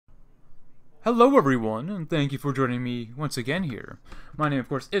Hello everyone, and thank you for joining me once again here. My name, of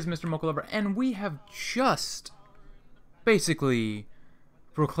course, is Mr. Mochalover, and we have just basically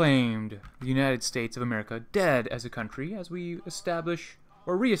proclaimed the United States of America dead as a country as we establish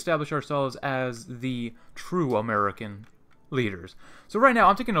or re-establish ourselves as the true American leaders. So right now,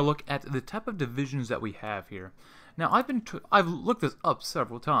 I'm taking a look at the type of divisions that we have here. Now, I've looked this up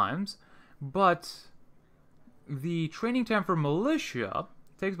several times, but the training time for militia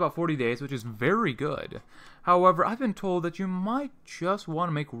takes about 40 days, which is very good. However, I've been told that you might just want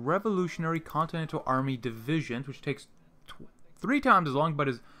to make Revolutionary Continental Army divisions, which takes 3 times as long, but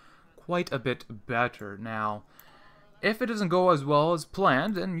is quite a bit better. Now, if it doesn't go as well as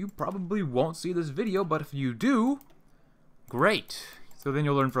planned, then you probably won't see this video, but if you do, great. So then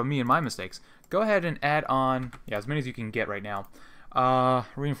you'll learn from me and my mistakes. Go ahead and add on, as many as you can get right now.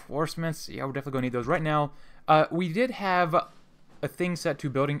 Reinforcements, we're definitely going to need those right now. We did have a thing set to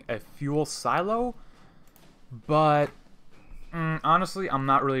building a fuel silo, but honestly, I'm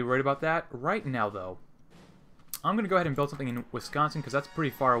not really worried about that right now, though. I'm going to go ahead and build something in Wisconsin, because that's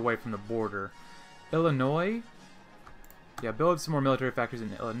pretty far away from the border. Illinois, build some more military factories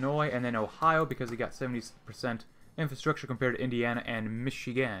in Illinois, and then Ohio, because they got 70% infrastructure compared to Indiana and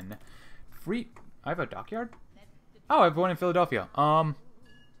Michigan. I have a dockyard? Oh, I have one in Philadelphia.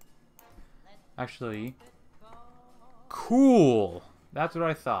 Actually, cool. That's what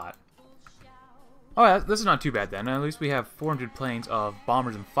I thought. Oh, yeah, this is not too bad then. At least we have 400 planes of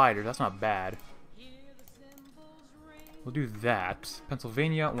bombers and fighters. That's not bad. We'll do that.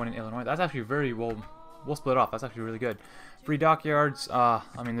 Pennsylvania, one in Illinois. That's actually very well. We'll split off. That's actually really good. 3 dockyards. I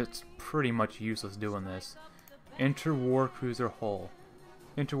mean, it's pretty much useless doing this. Interwar cruiser hull.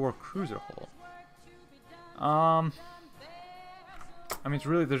 Interwar cruiser hull. I mean,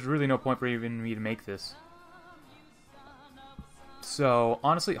 there's really no point for even me to make this. So,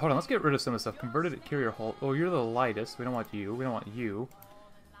 honestly, hold on, let's get rid of some of the stuff. Converted carrier hull. Oh, you're the lightest. We don't want you. We don't want you.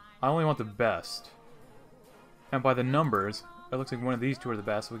 I only want the best. And by the numbers, it looks like one of these two are the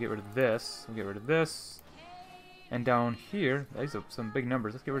best. We'll get rid of this. We'll get rid of this. And down here, these are some big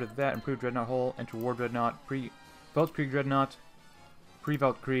numbers. Let's get rid of that. Improved Dreadnought hull. Interwar Dreadnought. Weltkrieg Dreadnought.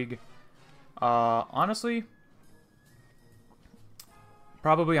 Pre-Weltkrieg. Honestly,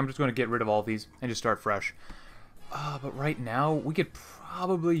 probably I'm just going to get rid of all these and just start fresh. But right now, we could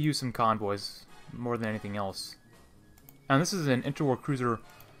probably use some convoys more than anything else. And this is an interwar cruiser,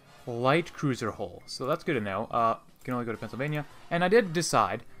 light cruiser hull, so that's good to know. You can only go to Pennsylvania. And I did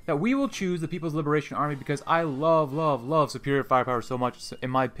decide that we will choose the People's Liberation Army because I love superior firepower so much. In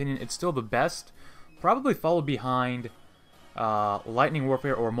my opinion, it's still the best. Probably followed behind lightning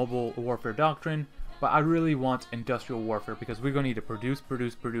warfare or mobile warfare doctrine. But I really want industrial warfare because we're going to need to produce,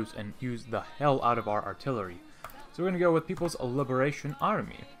 and use the hell out of our artillery. So we're going to go with People's Liberation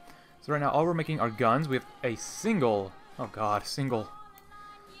Army. So right now, all we're making are guns. We have a single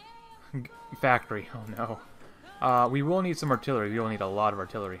factory. Oh no. We will need some artillery. We will need a lot of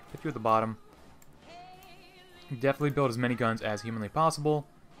artillery. Put you at the bottom. Definitely build as many guns as humanly possible.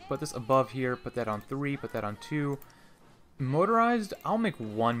 Put this above here. Put that on 3. Put that on 2. Motorized? I'll make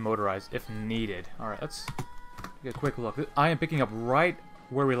 1 motorized if needed. Alright, let's get a quick look. I am picking up right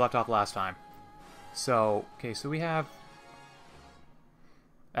where we left off last time. So, okay, so we have...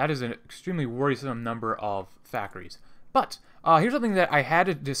 That is an extremely worrisome number of factories. But, here's something that I had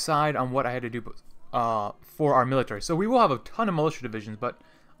to decide on what I had to do for our military. So we will have a ton of militia divisions, but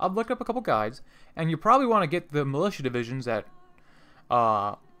I've looked up a couple guides, and you probably want to get the militia divisions that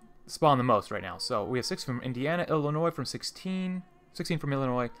spawn the most right now. So we have 6 from Indiana, Illinois from 16 from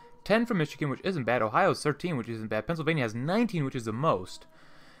Illinois, 10 from Michigan, which isn't bad, Ohio's 13, which isn't bad, Pennsylvania has 19, which is the most.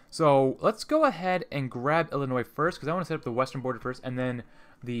 So let's go ahead and grab Illinois first, because I want to set up the western border first, and then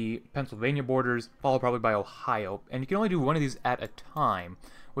the Pennsylvania borders, followed probably by Ohio. And you can only do one of these at a time,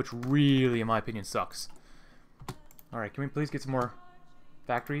 which really, in my opinion, sucks. Alright, can we please get some more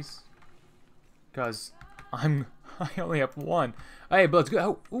factories? Because I only have 1. Hey, but let's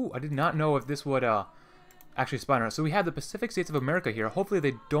go. Oh, ooh, I did not know if this would actually spawn around. So we have the Pacific States of America here. Hopefully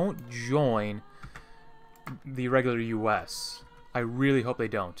they don't join the regular U.S. I really hope they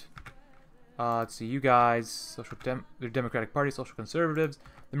don't. Let's see, you guys, the Democratic Party, Social Conservatives,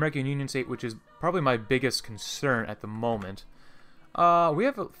 the American Union State, which is probably my biggest concern at the moment. We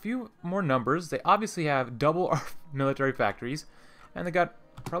have a few more numbers. They obviously have double our military factories, and they got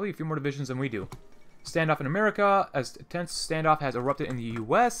probably a few more divisions than we do. Standoff in America, as tense standoff has erupted in the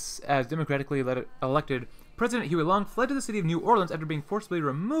U.S. as democratically elected President Huey Long fled to the city of New Orleans after being forcibly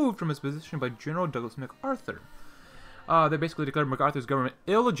removed from his position by General Douglas MacArthur. They basically declared MacArthur's government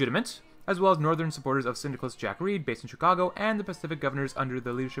illegitimate as well as northern supporters of syndicalist Jack Reed, based in Chicago, and the Pacific governors under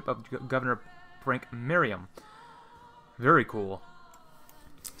the leadership of Governor Frank Merriam. Very cool.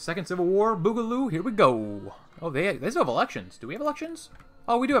 Second Civil War, Boogaloo, here we go. Oh, they still have elections. Do we have elections?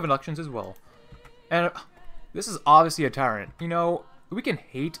 Oh, we do have elections as well. And this is obviously a tyrant. You know, we can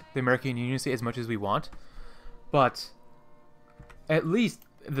hate the American Union state as much as we want, but at least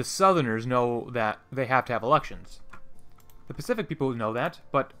the Southerners know that they have to have elections. The Pacific people know that,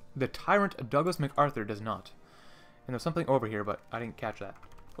 but the tyrant Douglas MacArthur does not. And there's something over here, but I didn't catch that.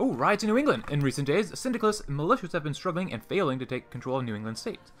 Oh, riots in New England. In recent days, syndicalist militias have been struggling and failing to take control of New England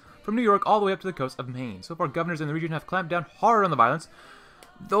state, from New York all the way up to the coast of Maine. So far, governors in the region have clamped down hard on the violence,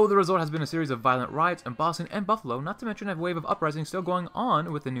 though the result has been a series of violent riots in Boston and Buffalo, not to mention a wave of uprising still going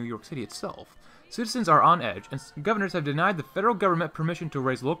on with the New York City itself. Citizens are on edge, and governors have denied the federal government permission to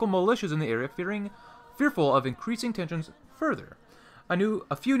raise local militias in the area, fearful of increasing tensions further.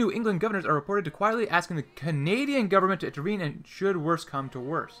 A few New England governors are reported to quietly asking the Canadian government to intervene and should worse come to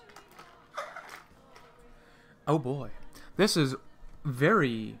worse. Oh boy. This is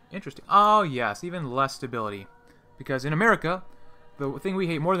very interesting. Oh yes, even less stability. Because in America, the thing we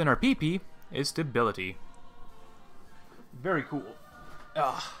hate more than our PP is stability. Very cool.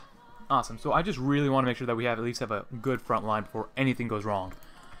 Awesome. So I just really want to make sure that we at least have a good front line before anything goes wrong.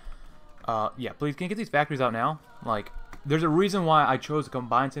 Yeah, please, can you get these factories out now? Like, there's a reason why I chose to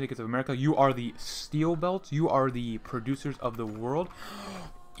combine Syndicates of America. You are the steel belts. You are the producers of the world.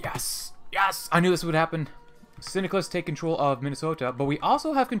 Yes! Yes! I knew this would happen. Syndicalists take control of Minnesota, but we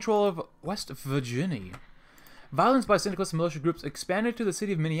also have control of West Virginia. Violence by syndicalist militia groups expanded to the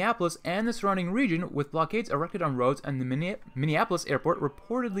city of Minneapolis and the surrounding region, with blockades erected on roads and the Minneapolis airport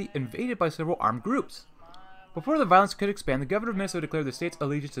reportedly invaded by several armed groups. Before the violence could expand, the governor of Minnesota declared the state's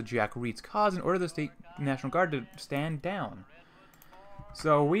allegiance to Jack Reed's cause and ordered the state National Guard to stand down.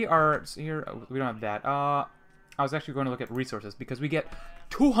 So we are here. We don't have that. I was actually going to look at resources because we get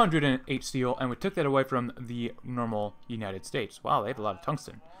 208 steel, and we took that away from the normal United States. Wow, they have a lot of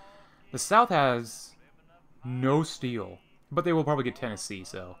tungsten. The South has no steel, but they will probably get Tennessee,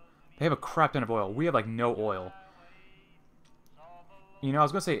 so they have a crap ton of oil. We have like no oil. You know, I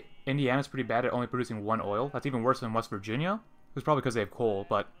was going to say Indiana's pretty bad at only producing one oil. That's even worse than West Virginia. It's probably because they have coal,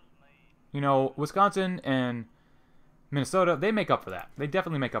 but, you know, Wisconsin and Minnesota, they make up for that. They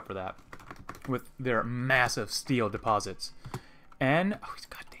definitely make up for that with their massive steel deposits. And, oh,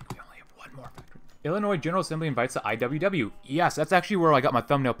 god dang, we only have one more factory. Illinois General Assembly invites the IWW. Yes, that's actually where I got my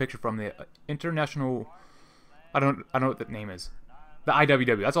thumbnail picture from, the International... I don't know what the name is. The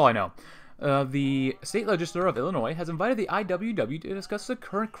IWW, that's all I know. The state legislature of Illinois has invited the IWW to discuss the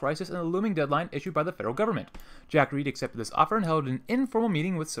current crisis and the looming deadline issued by the federal government. Jack Reed accepted this offer and held an informal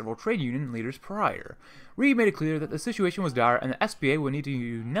meeting with several trade union leaders prior. Reed made it clear that the situation was dire and the SBA would need to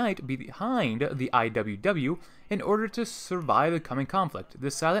unite behind the IWW in order to survive the coming conflict.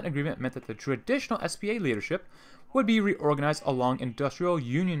 This silent agreement meant that the traditional SBA leadership would be reorganized along industrial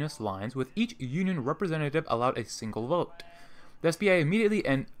unionist lines, with each union representative allowed a single vote. The SBA immediately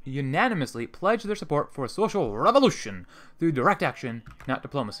and unanimously pledged their support for a social revolution through direct action, not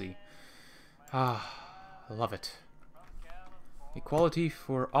diplomacy. Ah, I love it. Equality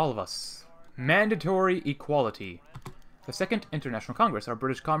for all of us. Mandatory equality. The Second International Congress. Our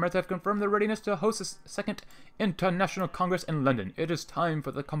British comrades have confirmed their readiness to host the Second International Congress in London. It is time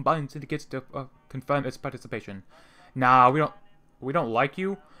for the combined syndicates to confirm its participation. Nah, we don't like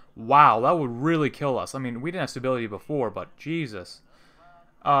you. Wow, that would really kill us. I mean, we didn't have stability before, but Jesus.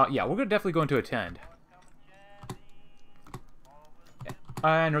 Yeah, we're gonna definitely going to attend.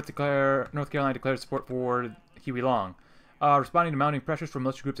 And North Carolina declared support for Huey Long. Responding to mounting pressures from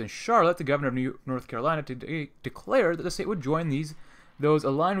militia groups in Charlotte, the governor of North Carolina declared that the state would join those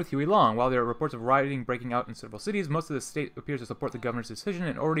aligned with Huey Long. While there are reports of rioting breaking out in several cities, most of the state appears to support the governor's decision,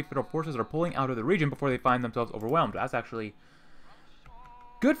 and already federal forces are pulling out of the region before they find themselves overwhelmed. That's actually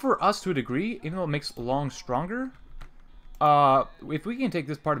good for us to a degree, even though it makes Long stronger. If we can take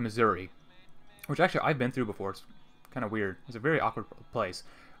this part of Missouri, which actually I've been through before, it's kind of weird. It's a very awkward place.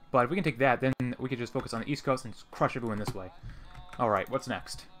 But if we can take that, then we can just focus on the East Coast and crush everyone this way. Alright, what's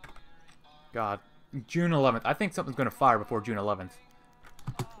next? God. June 11th. I think something's going to fire before June 11th.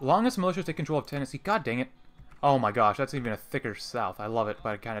 Longest militias take control of Tennessee. God dang it. Oh my gosh, that's even a thicker South. I love it,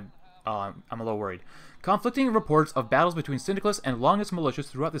 but I kind of... I'm a little worried. Conflicting reports of battles between syndicalists and longest militias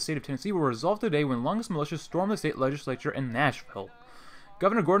throughout the state of Tennessee were resolved today when longest militias stormed the state legislature in Nashville.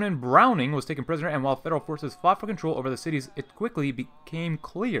 Governor Gordon Browning was taken prisoner, and while federal forces fought for control over the cities, it quickly became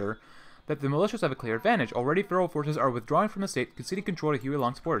clear that the militias have a clear advantage. Already, federal forces are withdrawing from the state, conceding control to Huey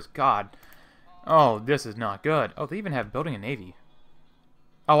Long supporters. God. Oh, this is not good. Oh, they even have building a navy.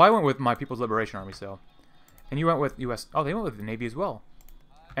 Oh, I went with my People's Liberation Army, so. And you went with U.S. Oh, they went with the Navy as well.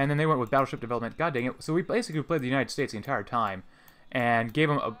 And then they went with Battleship Development. God dang it. So we basically played the United States the entire time. And gave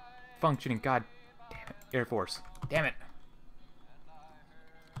them a functioning, god damn it, Air Force. Damn it.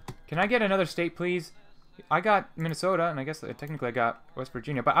 Can I get another state, please? I got Minnesota, and I guess technically I got West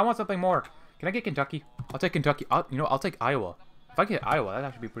Virginia. But I want something more. Can I get Kentucky? I'll take Kentucky. I'll take Iowa. If I get Iowa, that'd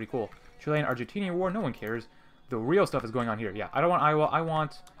actually be pretty cool. Chilean-Argentinian War, no one cares. The real stuff is going on here. Yeah, I don't want Iowa. I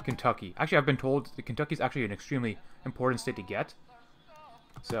want Kentucky. Actually, I've been told that Kentucky is actually an extremely important state to get.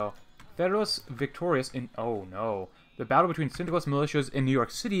 So, Federalists victorious in... Oh, no. The battle between Syndicalist militias in New York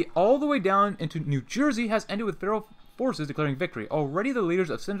City all the way down into New Jersey has ended with federal forces declaring victory. Already the leaders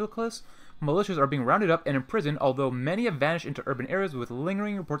of Syndicalist militias are being rounded up and imprisoned, although many have vanished into urban areas with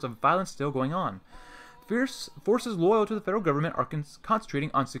lingering reports of violence still going on. Fierce forces loyal to the federal government are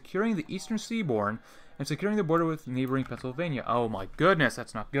concentrating on securing the eastern seaboard and securing the border with neighboring Pennsylvania. Oh my goodness,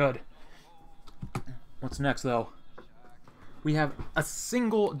 that's not good. What's next, though? We have a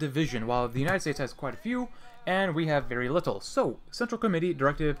single division, while the United States has quite a few, and we have very little. So, Central Committee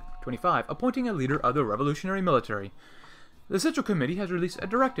Directive 25, appointing a leader of the Revolutionary Military. The Central Committee has released a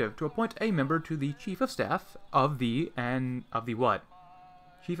directive to appoint a member to the Chief of Staff of the, what?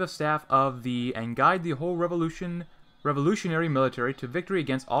 Chief of Staff of the, and guide the whole revolutionary military to victory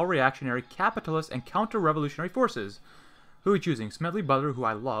against all reactionary, capitalist, and counter-revolutionary forces. Who are we choosing? Smedley Butler, who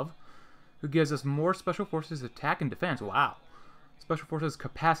I love, who gives us more Special Forces attack and defense. Wow. Special Forces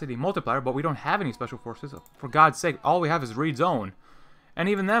capacity multiplier, but we don't have any Special Forces. For God's sake, all we have is Reed's Own. And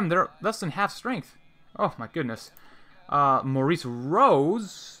even them, they're less than half strength. Oh, my goodness. Maurice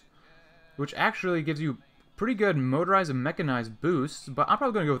Rose, which actually gives you pretty good motorized and mechanized boosts, but I'm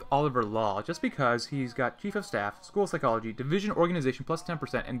probably going to go with Oliver Law, just because he's got Chief of Staff, School Psychology, Division Organization plus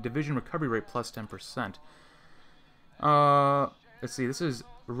 10%, and Division Recovery Rate plus 10%. Let's see, this is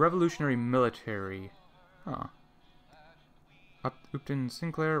Revolutionary Military. Huh. Upton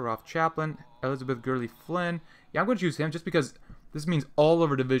Sinclair, Ralph Chaplin, Elizabeth Gurley Flynn. Yeah, I'm going to choose him just because this means all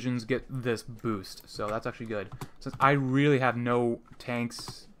of our divisions get this boost, so that's actually good. Since I really have no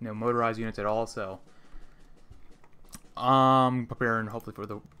tanks, no motorized units at all, so preparing hopefully for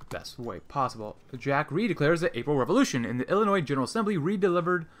the best way possible. Jack Reed declares the April Revolution. In the Illinois General Assembly, Reed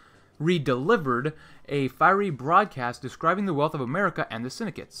delivered a fiery broadcast describing the wealth of America and the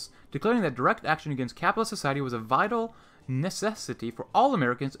syndicates, declaring that direct action against capitalist society was a vital necessity for all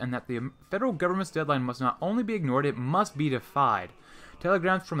Americans and that the federal government's deadline must not only be ignored, it must be defied.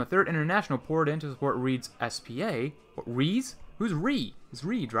 Telegrams from the Third International poured in to support Reed's SPA. What, Reed's? Who's Reed? It's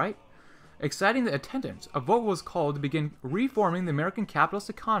Reed, right? Exciting the attendance, a vote was called to begin reforming the American capitalist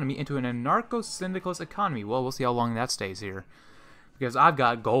economy into an anarcho-syndicalist economy. Well, we'll see how long that stays here. Because I've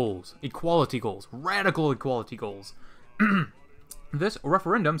got goals. Equality goals. Radical equality goals. This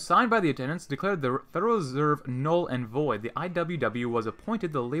referendum, signed by the attendants, declared the Federal Reserve null and void. The IWW was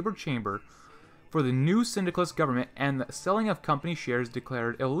appointed the labor chamber for the new syndicalist government, and the selling of company shares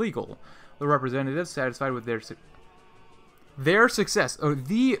declared illegal. The representatives, satisfied with their success,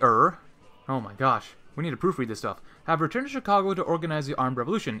 oh my gosh, we need to proofread this stuff, have returned to Chicago to organize the armed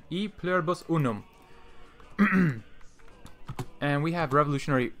revolution. E pluribus unum. And we have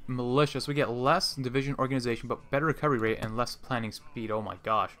revolutionary militia, so we get less division organization, but better recovery rate and less planning speed. Oh my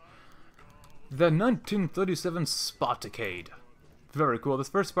gosh. The 1937 Spartacade. Very cool. This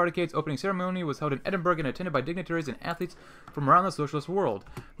first Spartacade's opening ceremony was held in Edinburgh and attended by dignitaries and athletes from around the socialist world.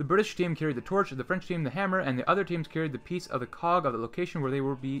 The British team carried the torch, the French team the hammer, and the other teams carried the piece of the cog of the location where they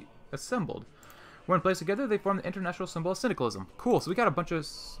will be assembled. When placed together, they form the international symbol of syndicalism. Cool, so we got a bunch of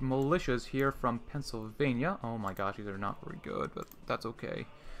militias here from Pennsylvania. Oh my gosh, these are not very good, but that's okay.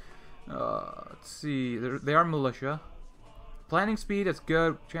 Let's see, they are militia. Planning speed, that's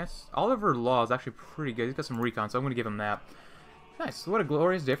good. Oliver Law is actually pretty good. He's got some recon, so I'm going to give him that. Nice, what a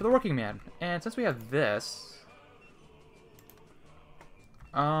glorious day for the working man. And since we have this,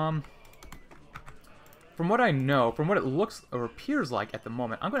 from what I know, from what it looks or appears like at the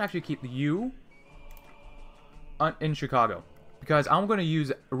moment, I'm going to actually keep you in Chicago, because I'm going to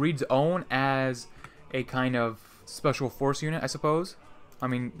use Reed's Own as a kind of special force unit, I suppose. I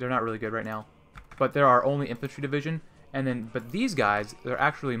mean, they're not really good right now, but they're our only infantry division. And then, but these guys, they're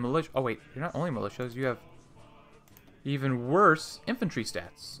actually militia. Oh wait, you're not only militias, you have even worse infantry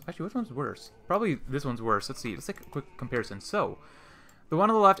stats. Actually, which one's worse? Probably this one's worse. Let's see, let's take a quick comparison. So, the one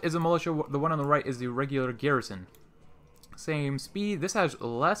on the left is a militia, the one on the right is the regular garrison. Same speed, this has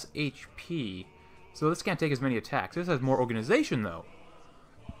less HP. So this can't take as many attacks. This has more organization, though.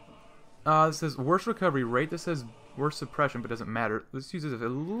 This says worse recovery rate. This says worse suppression, but doesn't matter. This uses a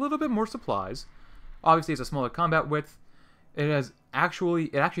little bit more supplies. Obviously, it's a smaller combat width. It has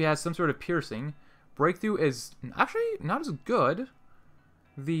it actually has some sort of piercing. Breakthrough is actually not as good.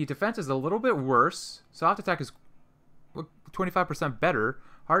 The defense is a little bit worse. Soft attack is 25% better.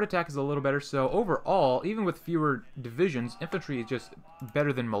 Hard attack is a little better. So overall, even with fewer divisions, infantry is just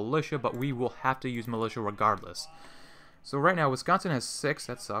better than militia, but we will have to use militia regardless. So right now, Wisconsin has 6.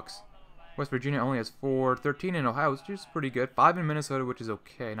 That sucks. West Virginia only has 4. 13 in Ohio, which is pretty good. 5 in Minnesota, which is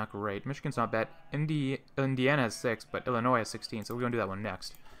okay, not great. Michigan's not bad. Indiana has 6, but Illinois has 16, so we're going to do that one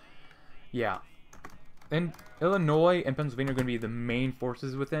next. Yeah. And Illinois and Pennsylvania are going to be the main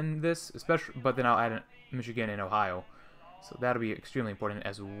forces within this, especially, but then I'll add Michigan and Ohio. So that'll be extremely important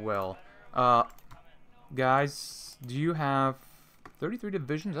as well. Guys, do you have 33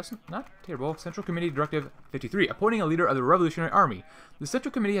 divisions? That's not terrible. Central Committee Directive 53, appointing a leader of the Revolutionary Army. The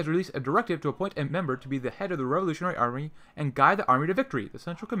Central Committee has released a directive to appoint a member to be the head of the Revolutionary Army and guide the army to victory. The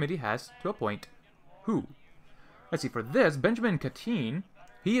Central Committee has to appoint who? Let's see, for this, Benjamin Katine,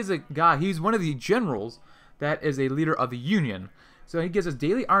 he is a guy, he's one of the generals that is a leader of the Union. So he gives us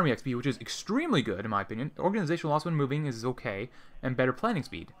daily army XP, which is extremely good in my opinion. Organizational loss when moving is okay, and better planning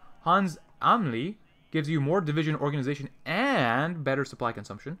speed. Hans Amli gives you more division organization and better supply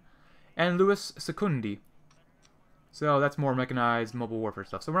consumption. And Louis Secundi. So that's more mechanized mobile warfare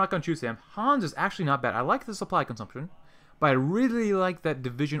stuff. So we're not going to choose him. Hans is actually not bad. I like the supply consumption, but I really like that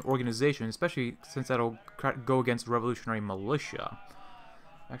division organization, especially since that'll go against revolutionary militia.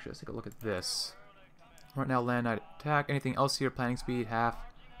 Actually, let's take a look at this. Right now, land, night attack. Anything else here? Planning speed, half.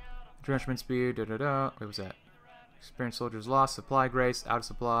 Entrenchment speed, What was that? Experienced soldiers lost. Supply grace, out of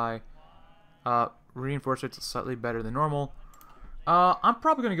supply. Reinforcements slightly better than normal. I'm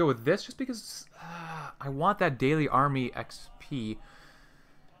probably going to go with this just because I want that daily army XP.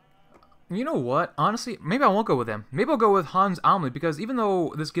 You know what? Honestly, maybe I won't go with them. Maybe I'll go with Hans Amli because even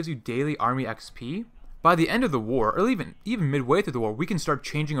though this gives you daily army XP, by the end of the war, or even midway through the war, we can start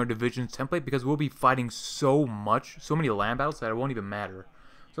changing our division's template because we'll be fighting so many land battles that it won't even matter.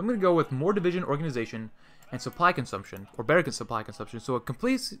 So I'm going to go with more division organization and supply consumption, or better supply consumption, so it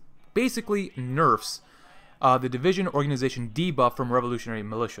basically nerfs the division organization debuff from revolutionary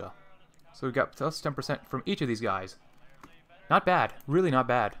militia. So we've got plus 10% from each of these guys. Not bad. Really not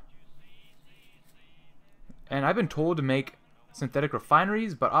bad. And I've been told to make synthetic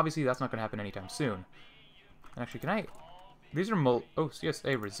refineries, but obviously that's not going to happen anytime soon. Actually, can I... These are oh,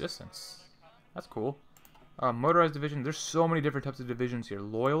 CSA resistance. That's cool. Motorized division. There's so many different types of divisions here.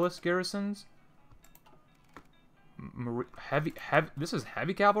 Loyalist garrisons. Heavy. This is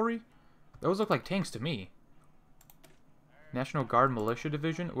heavy cavalry? Those look like tanks to me. National Guard Militia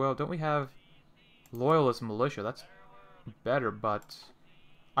Division. Well, don't we have Loyalist Militia? That's better, but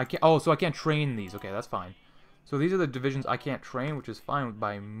I can't. Oh, so I can't train these. Okay, that's fine. So these are the divisions I can't train, which is fine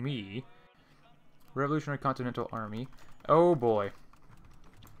by me. Revolutionary Continental Army. Oh boy.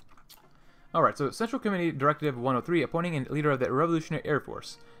 Alright, so Central Committee Directive 103, appointing a leader of the Revolutionary Air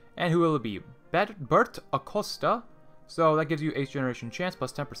Force. And who will it be? Bert Acosta. So that gives you 8th generation chance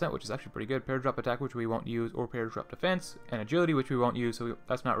plus 10%, which is actually pretty good. Paradrop attack, which we won't use, or paradrop defense, and agility, which we won't use, so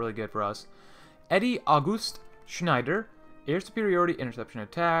that's not really good for us. Eddie August Schneider, air superiority, interception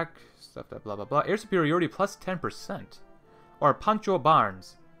attack, stuff that blah blah blah. Air superiority plus 10%. Or Pancho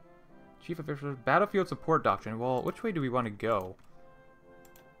Barnes, Chief Official, Battlefield Support Doctrine. Well, which way do we want to go?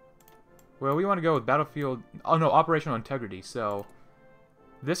 Well, we want to go with Battlefield... Oh no, Operational Integrity, so...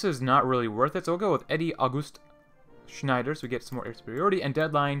 This is not really worth it, so we'll go with Eddie August Schneider, so we get some more air superiority, and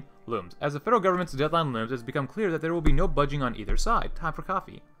deadline looms. As the federal government's deadline looms, it has become clear that there will be no budging on either side. Time for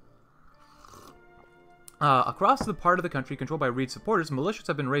coffee. Across the part of the country controlled by Reed's supporters, militias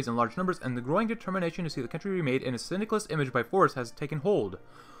have been raised in large numbers, and the growing determination to see the country remade in a syndicalist image by force has taken hold.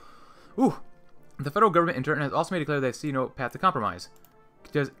 Ooh. The federal government, in turn, has also made it clear they see no path to compromise.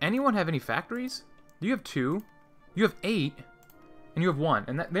 Does anyone have any factories? Do you have 2? You have 8. And you have 1.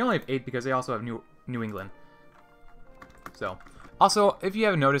 And they only have 8 because they also have New England. So, also, if you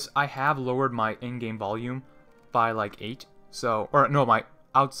haven't noticed, I have lowered my in-game volume by like 8. So, or no, my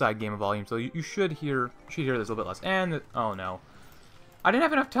outside game volume. So you should hear this a little bit less. And oh no, I didn't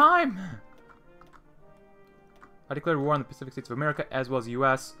have enough time. I declared war on the Pacific States of America as well as the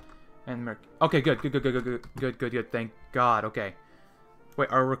U.S. and America. Okay, good. Thank God. Okay. Wait,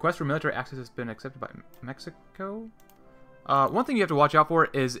 our request for military access has been accepted by Mexico? One thing you have to watch out for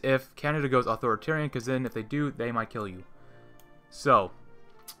is if Canada goes authoritarian, because then if they do, they might kill you. So.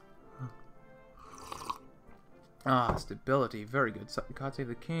 Stability. Very good. God save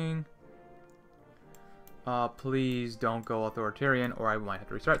the king. Please don't go authoritarian, or I might have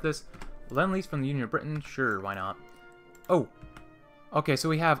to restart this. Lend-Lease from the Union of Britain? Sure, why not? Oh. Okay, so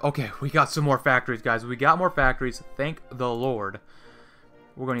we got some more factories, guys. We got more factories. Thank the Lord.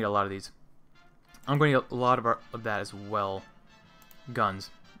 we're going to need a lot of these. I'm going to need a lot of that as well. Guns.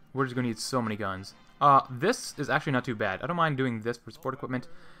 We're just going to need so many guns. This is actually not too bad. I don't mind doing this for support equipment,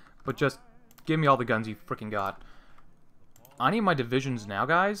 but just give me all the guns you freaking got. I need my divisions now,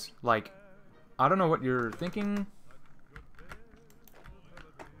 guys. Like, I don't know what you're thinking.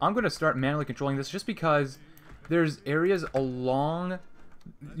 I'm going to start manually controlling this just because there's areas along...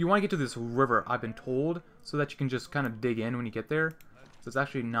 You want to get to this river, I've been told, so that you can just kind of dig in when you get there. So it's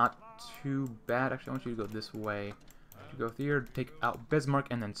actually not too bad. Actually, I want you to go this way. You go here, take out Bismarck,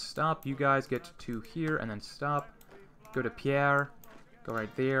 and then stop. You guys get to here, and then stop. Go to Pierre. Go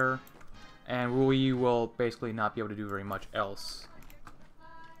right there. And we will basically not be able to do very much else.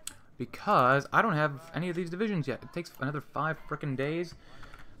 Because I don't have any of these divisions yet. It takes another 5 frickin' days.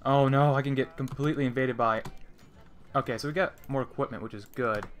 Oh no, I can get completely invaded by... Okay, so we got more equipment, which is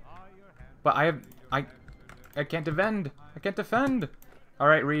good. But I can't defend. I can't defend. All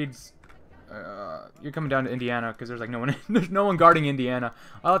right, Reeds. You're coming down to Indiana because there's like no one. There's no one guarding Indiana.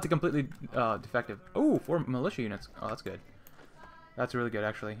 I'll have to completely defective. Oh, 4 militia units. Oh, that's good. That's really good,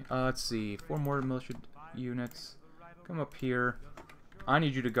 actually. Let's see. 4 more militia units. Come up here. I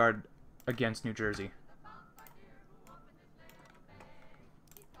need you to guard against New Jersey.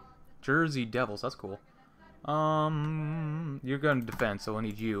 Jersey Devils. That's cool. You're going to defend, so I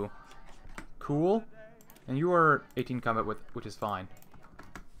need you. Cool. And you are 18 combat with, which is fine.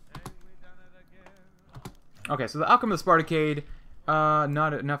 Okay, so the outcome of the Spartacade,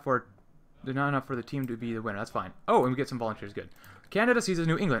 not enough for the team to be the winner. That's fine. Oh, and we get some volunteers. Good. Canada seizes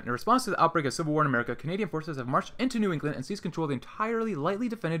New England. In response to the outbreak of civil war in America, Canadian forces have marched into New England and seized control of the entirely lightly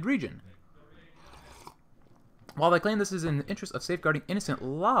defended region. While they claim this is in the interest of safeguarding innocent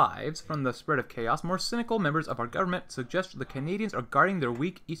lives from the spread of chaos, more cynical members of our government suggest the Canadians are guarding their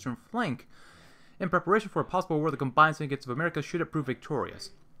weak eastern flank in preparation for a possible war with the combined syndicates of America should it prove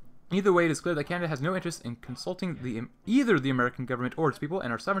victorious. Either way, it is clear that Canada has no interest in consulting either the American government or its people,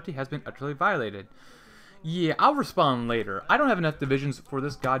 and our sovereignty has been utterly violated. Yeah, I'll respond later. I don't have enough divisions for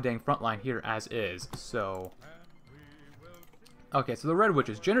this goddamn front line here as is, so... Okay, so the Red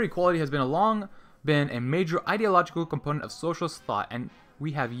Witches. Gender equality has been a major ideological component of socialist thought, and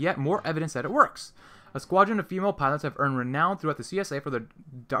we have yet more evidence that it works. A squadron of female pilots have earned renown throughout the CSA for their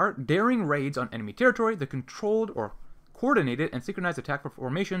daring raids on enemy territory, the controlled or coordinated and synchronized attack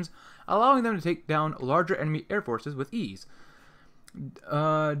formations, allowing them to take down larger enemy air forces with ease.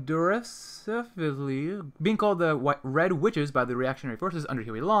 Derisively being called the Red Witches by the reactionary forces under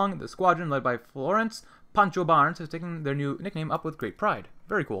Huey Long, the squadron led by Florence Pancho Barnes has taken their new nickname up with great pride.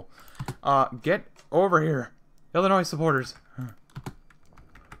 Very cool. Get over here, Illinois supporters.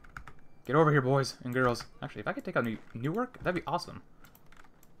 Get over here, boys and girls. Actually, if I could take out Newark, that'd be awesome.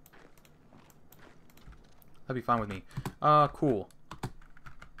 That'd be fine with me. Cool.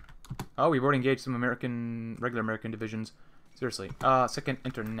 Oh, we've already engaged some regular American divisions. Seriously. Second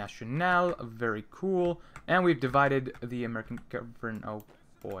International. Very cool. And we've divided the American government. Oh,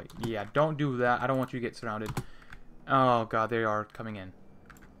 boy. Yeah, don't do that. I don't want you to get surrounded. Oh, God, they are coming in.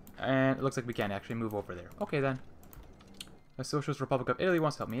 And it looks like we can't actually move over there. Okay, then. The Socialist Republic of Italy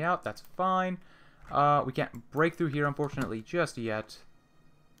wants to help me out. That's fine. We can't break through here, unfortunately, just yet.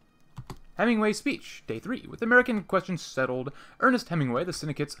 Hemingway's speech, Day 3. With American questions settled, Ernest Hemingway, the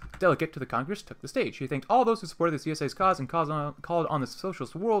Syndicates delegate to the Congress, took the stage. He thanked all those who supported the CSA's cause and called on the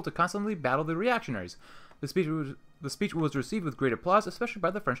socialist world to constantly battle the reactionaries. The speech was received with great applause, especially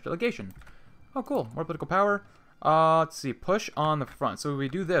by the French delegation. Oh, cool. More political power. Let's see. Push on the front. So if we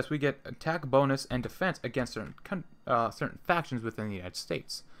do this, we get attack bonus and defense against certain factions within the United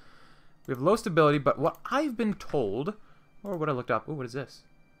States. We have low stability, but what I've been told, or what I looked up, ooh, what is this?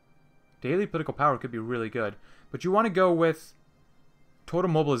 Daily political power could be really good, but you want to go with total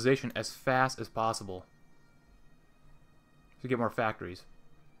mobilization as fast as possible to get more factories.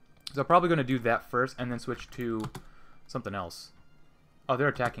 So I'm probably going to do that first and then switch to something else. Oh, they're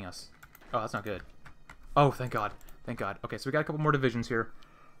attacking us. Oh, that's not good. Oh, thank God. Thank God. Okay, so we got a couple more divisions here.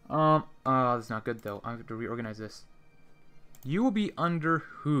 That's not good, though. I have to reorganize this. You will be under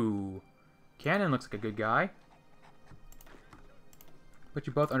who? Cannon looks like a good guy. Put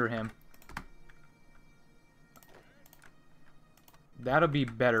you both under him. That'll be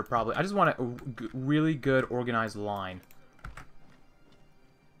better, probably. I just want a really good organized line.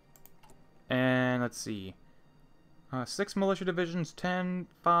 And let's see. 6 militia divisions, 10,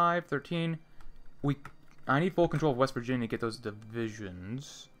 5, 13. I need full control of West Virginia to get those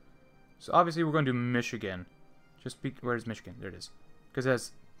divisions. So obviously we're going to do Michigan. Where's Michigan? There it is. Because it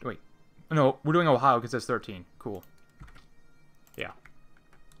has... Wait. No, we're doing Ohio because it's 13. Cool. Yeah.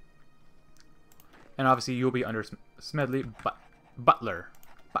 And obviously you'll be under Smedley, Butler.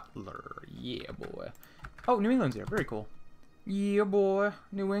 Butler. Yeah, boy. Oh, New England's here. Very cool. Yeah, boy.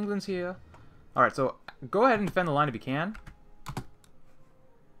 New England's here. Alright, so go ahead and defend the line if you can.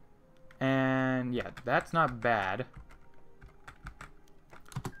 And, yeah, that's not bad.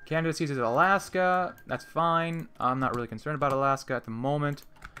 Canada seizes Alaska. That's fine. I'm not really concerned about Alaska at the moment.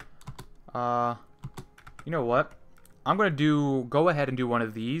 You know what? I'm going to go ahead and do one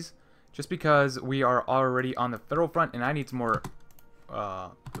of these. Just because we are already on the federal front and I need some more... I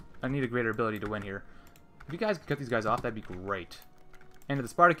need a greater ability to win here. If you guys could cut these guys off, that'd be great. End of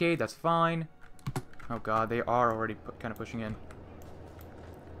the Spartacade, that's fine. Oh god, they are already kind of pushing in.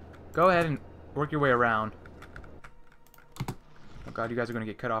 Go ahead and work your way around. Oh god, you guys are going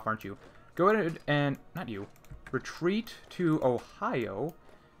to get cut off, aren't you? Go ahead and... not you. Retreat to Ohio.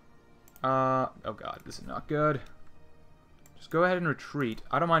 Oh god, this is not good. Just go ahead and retreat.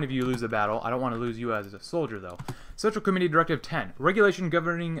 I don't mind if you lose the battle. I don't want to lose you as a soldier, though. Central Committee Directive 10. Regulation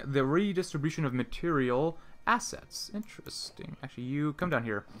governing the redistribution of material assets. Interesting. Actually, you come down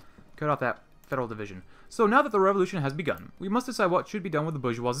here. Cut off that federal division. So now that the revolution has begun, we must decide what should be done with the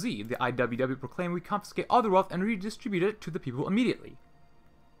bourgeoisie. The IWW proclaim we confiscate all the wealth and redistribute it to the people immediately.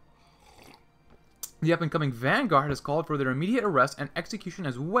 The up-and-coming vanguard has called for their immediate arrest and execution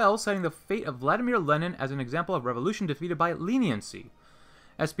as well, citing the fate of Vladimir Lenin as an example of revolution defeated by leniency.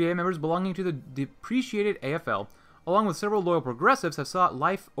 SPA members belonging to the depreciated AFL, along with several loyal progressives, have sought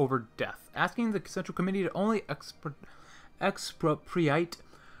life over death, asking the Central Committee to only expropriate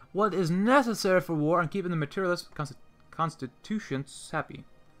what is necessary for war and keeping the materialist constitutions happy.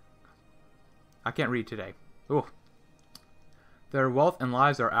 I can't read today. Ooh. Their wealth and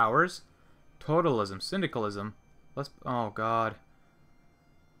lives are ours. Totalism, syndicalism. Oh god.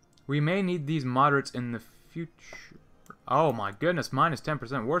 We may need these moderates in the future. Oh my goodness, minus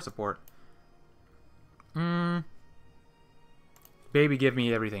 10% war support. Baby, give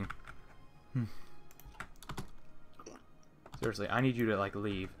me everything. Seriously, I need you to, like,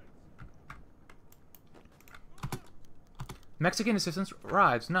 leave. Mexican assistance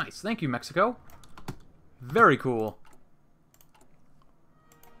arrives. Nice. Thank you, Mexico. Very cool.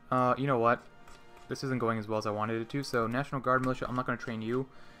 You know what? This isn't going as well as I wanted it to, so National Guard Militia, I'm not going to train you.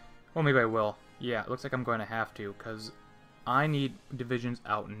 Well, maybe I will. Yeah, it looks like I'm going to have to, because I need divisions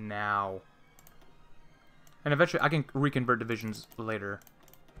out now. And eventually, I can reconvert divisions later.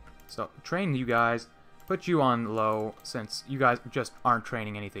 So, train you guys. Put you on low, since you guys just aren't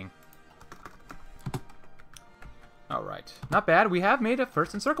training anything. Alright. Not bad. We have made a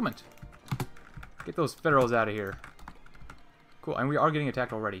first encirclement. Get those federals out of here. Cool, and we are getting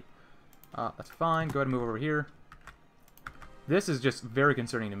attacked already. That's fine. Go ahead and move over here. This is just very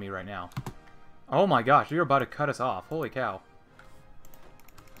concerning to me right now. Oh my gosh, you're about to cut us off. Holy cow.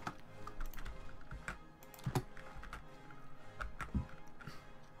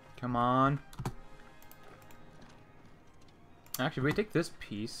 Come on. Actually, we take this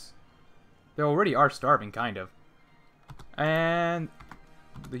piece. They already are starving, kind of. And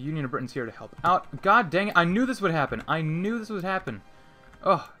the Union of Britain's here to help out. God dang it, I knew this would happen. I knew this would happen.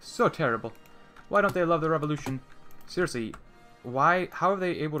 Oh, so terrible. Why don't they love the revolution? Seriously, why? How are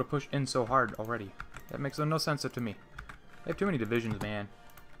they able to push in so hard already? That makes no sense to me. They have too many divisions, man.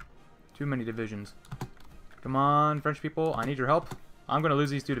 Too many divisions. Come on, French people, I need your help. I'm gonna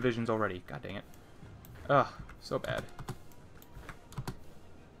lose these 2 divisions already. God dang it. Ugh, so bad.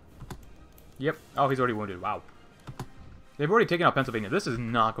 Yep. Oh, he's already wounded. Wow. They've already taken out Pennsylvania. This is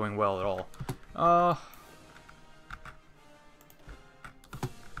not going well at all.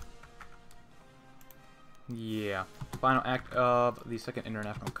 Yeah. Final act of the Second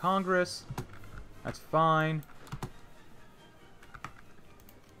International Congress. That's fine.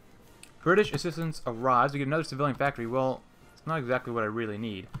 British assistance arrives. We get another civilian factory. Well, it's not exactly what I really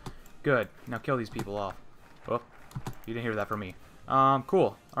need. Good. Now kill these people off. Oh, you didn't hear that from me.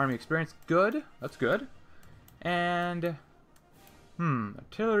 Cool. Army experience. Good. That's good. And...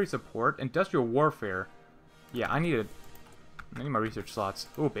 artillery support. Industrial warfare. Yeah, I need my research slots.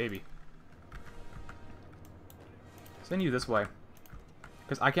 Oh, baby. Send you this way.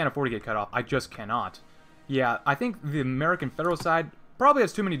 Because I can't afford to get cut off. I just cannot. Yeah, I think the American federal side probably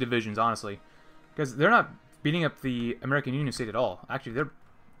has too many divisions, honestly. Because they're not beating up the American Union state at all. Actually,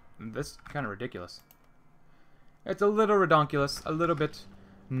 that's kind of ridiculous. It's a little redonkulous. A little bit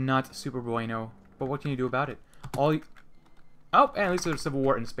not super bueno. But what can you do about it? Oh, and at least there's a civil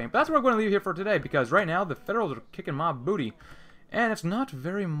war in Spain. But that's where we're going to leave here for today. Because right now, the Federals are kicking my booty. And it's not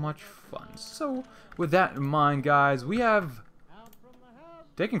very much fun. So, with that in mind, guys, we have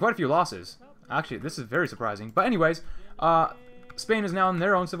taken quite a few losses. Actually, this is very surprising. But anyways, Spain is now in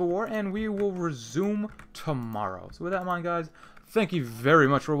their own civil war, and we will resume tomorrow. So with that in mind, guys, thank you very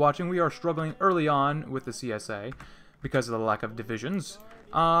much for watching. We are struggling early on with the CSA because of the lack of divisions.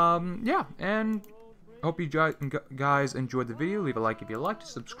 Yeah, and hope you guys enjoyed the video. Leave a like if you liked,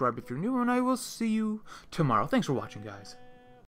 subscribe if you're new, and I will see you tomorrow. Thanks for watching, guys.